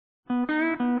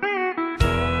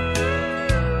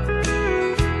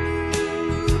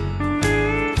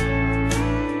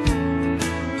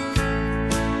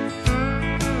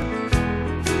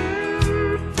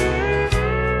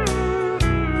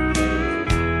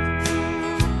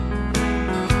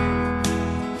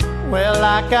Well,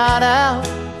 I got out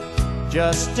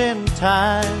just in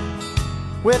time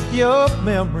with your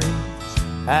memories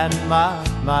and my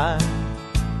mind.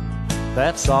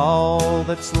 That's all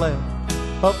that's left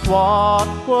of what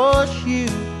was you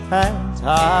and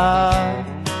I.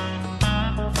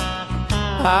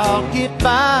 I'll get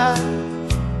by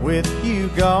with you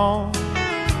gone,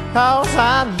 'cause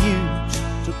I'm used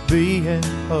to being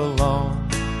alone.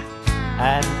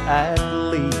 And at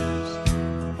least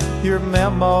your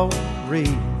memories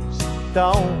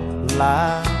don't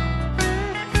lie.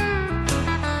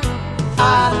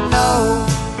 I know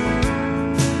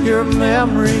your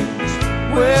memories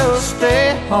will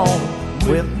stay home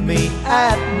with me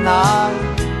at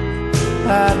night.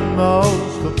 And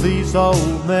most of these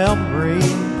old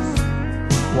memories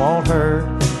won't hurt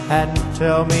and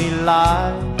tell me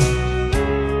lies.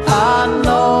 I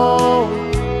know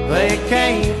they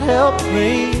can't help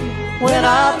me when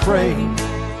I break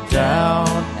down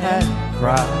and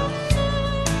cry.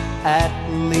 At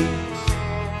least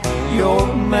your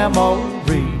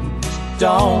memories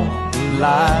don't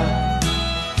lie.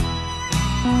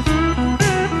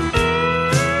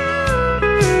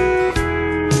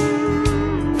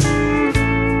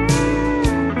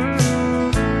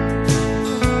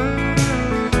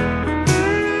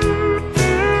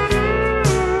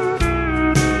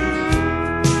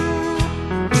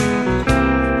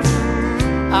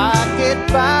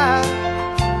 By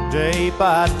day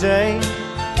by day,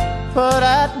 but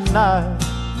at night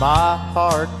my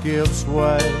heart gives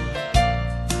way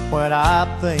when I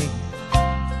think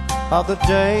of the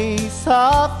days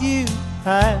of you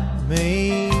and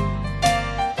me.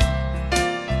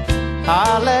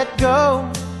 I let go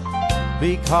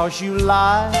because you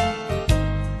lie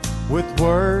with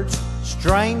words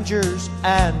strangers,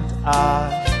 and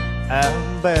I am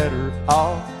better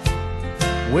off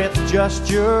with just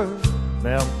your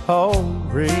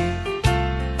memory.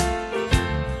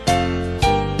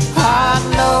 I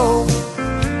know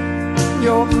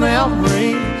your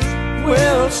memories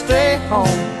will stay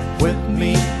home with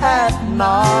me at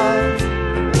night.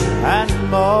 And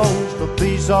most of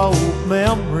these old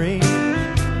memories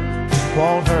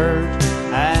won't hurt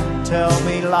and tell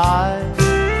me lies.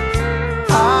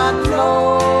 I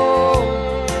know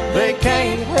they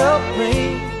can't help me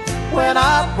when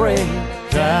I break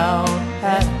down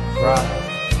and cry.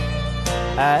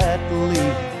 At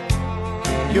least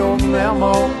your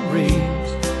memories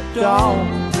don't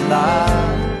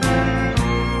lie.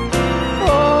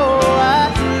 Oh,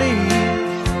 at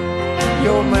least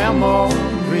your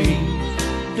memories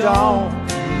don't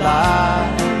lie.